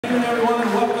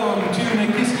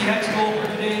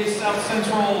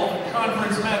Central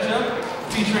Conference matchup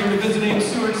featuring the visiting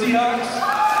Seward Seahawks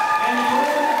and the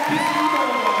Nikiski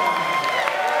Bulldogs.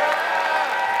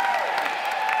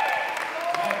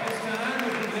 At this time,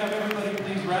 if we could have everybody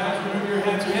please rise, remove your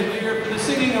hats or headgear for the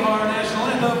singing of our national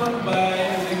anthem by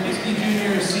Nikiski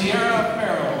Junior Ciara.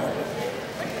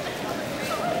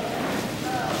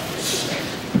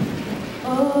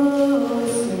 Oh.